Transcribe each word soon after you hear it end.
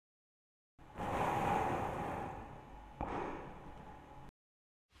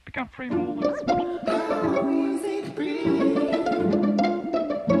Become free more.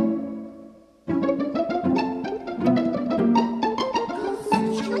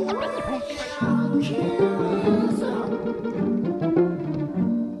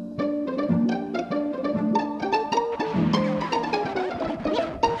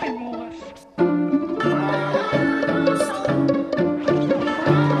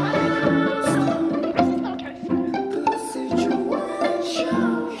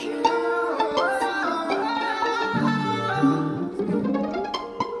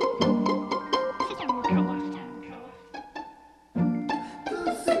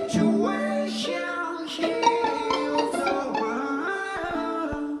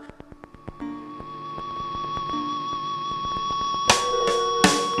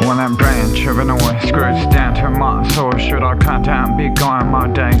 When that branch of a noise screws down to my soul, should I cut down, be gone my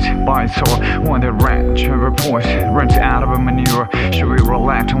days by soul? When the ranch of a voice runs out of a manure, should we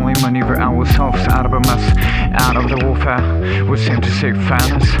reluctantly maneuver ourselves out of a mess? Out of the warfare, we seem to seek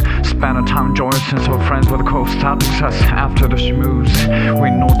fairness. Spend a time joyous and so friends with a cold start success. After the schmooze,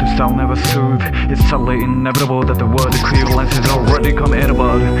 we notice they'll never soothe. It's sadly inevitable that the word equivalence is already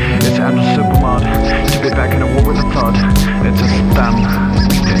committable. It's under supermod to be back in a war with the flood. It's a stem.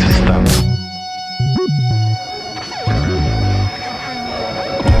 It's a stem.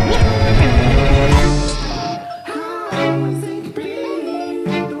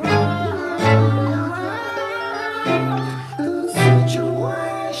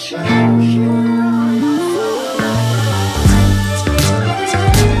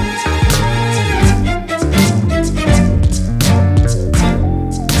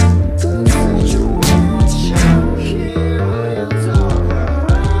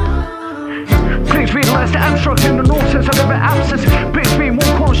 In the nonsense of every absence, please be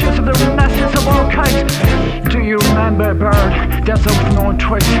more conscious of the renaissance of our case. Do you remember, bird? There's of no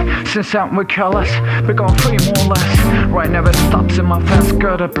trace. Since then we careless, become free more or less. Right never stops in my fast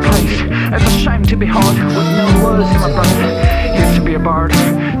girded place. It's a shame to be hard with no words in my breath. Used to be a bird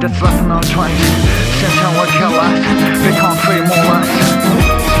that's left no trace. Since then we careless, become free more or less.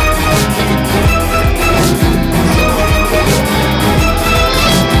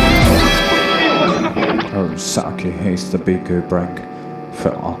 Saki hates the bigger break.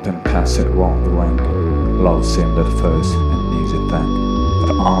 Fill up and pass it round the ring. Love seemed at first an easy thing,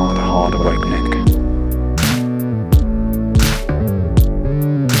 but on the hard awakening.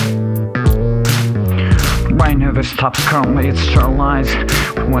 Rain never stops, currently it sterilized.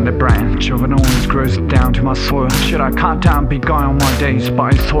 When the branch of an orange grows down to my soil, should I cut down, be gone on my days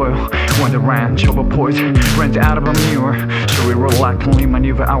by soil? When the ranch of a poison runs out of a manure, should we reluctantly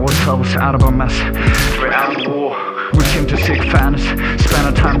maneuver ourselves out of a mess? We're out of war, we seem to seek fairness. Spend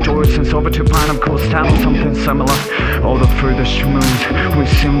our time joyous and sober to find of course down something similar. Although through the schmooze, we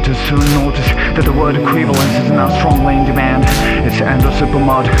seem to soon notice that the word equivalence is now strongly in demand. It's the end of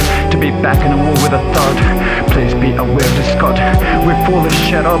supermod to be back in a war with a thud. Please be aware of this God, we foolish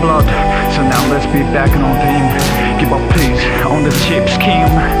shed our blood. So now let's be back in on theme. Give up please on this cheap scheme.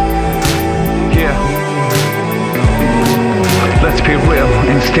 Yeah. Let's be real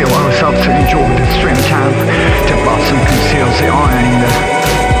and steel ourselves to enjoy the stream time. To blossom conceals the iron in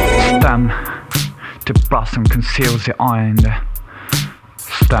the stem. To blossom conceals the iron in the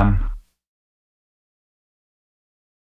stem.